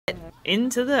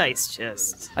into the ice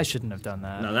chest. I shouldn't have done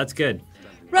that. No, that's good.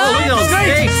 Run! Oh,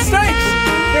 Steaks! Steaks!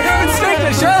 They're having steak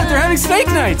night! Charlotte, they're having steak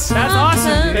nights! That's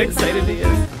awesome. How excited he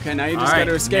is. Okay, now you just All right,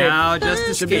 gotta escape. now just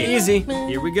Should escape. be easy.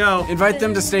 Here we go. Invite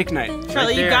them to steak night.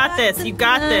 Charlotte, you there. got this. You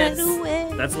got this.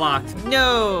 That's locked.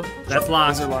 No. That's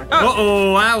locked. Those are locked.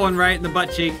 Uh-oh, that one right in the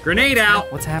butt cheek. Grenade out.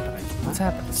 What's happening? What's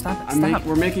happening? Stop it. Stop.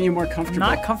 We're making you more I'm comfortable.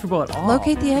 not comfortable at all.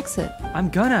 Locate the exit. I'm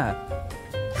gonna.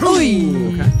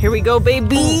 Here we go,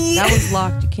 baby. That one's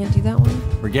locked. You can't do that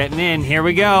one. We're getting in. Here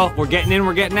we go. We're getting in.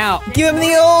 We're getting out. Give him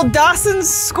the old Dawson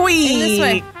squeak. This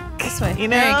way. This way. You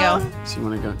know? There you go. So you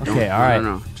wanna go? Okay, all right.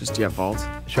 No. Just, yeah, vault.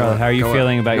 Charlotte, how are you Go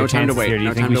feeling up. about your No time to chances wait. here? Do you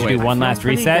No think time we to should do wait. one last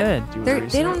Pretty reset? good. Do you wanna They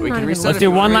reset? don't We not can even reset Let's if do you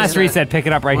one wanna last reset. reset. Pick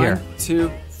it up right here. 1,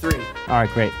 2, 3. All right,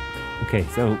 great. Okay,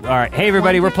 so, all right. Hey,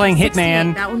 everybody, we're playing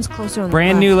 168. Hitman. That one's closer on the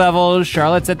Brand left. new levels.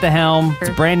 Charlotte's at the helm. It's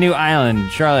a brand new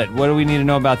island. Charlotte, what do we need to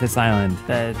know about this island?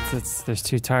 There's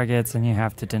 2 targets, and you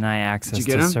have to deny access you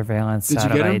get to 'em? surveillance Did you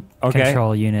get 'em? satellite Okay.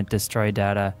 control unit, destroy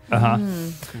data. Uh-huh.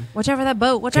 Watch out for that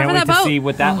boat. Watch out Can't for wait that to boat. see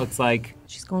what that looks like.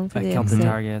 She's going for I the killed the exit.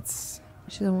 targets.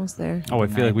 She's almost there. Oh, I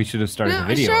feel like we should have started the Now,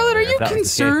 video. Charlotte, are earlier you if that was the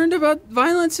case. concerned about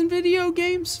violence in video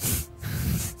games?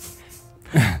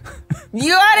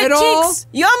 You got it, At all? Cheeks.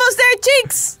 You almost there,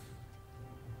 Cheeks.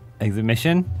 Exit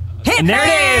mission. And there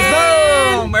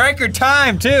it is! Boom! Record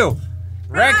time, too.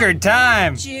 Record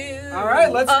time. All right,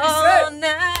 let's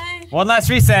reset. One last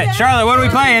reset. Charlotte, what are we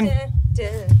playing?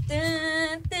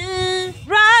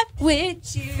 Right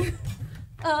with you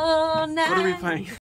all night. What are we playing?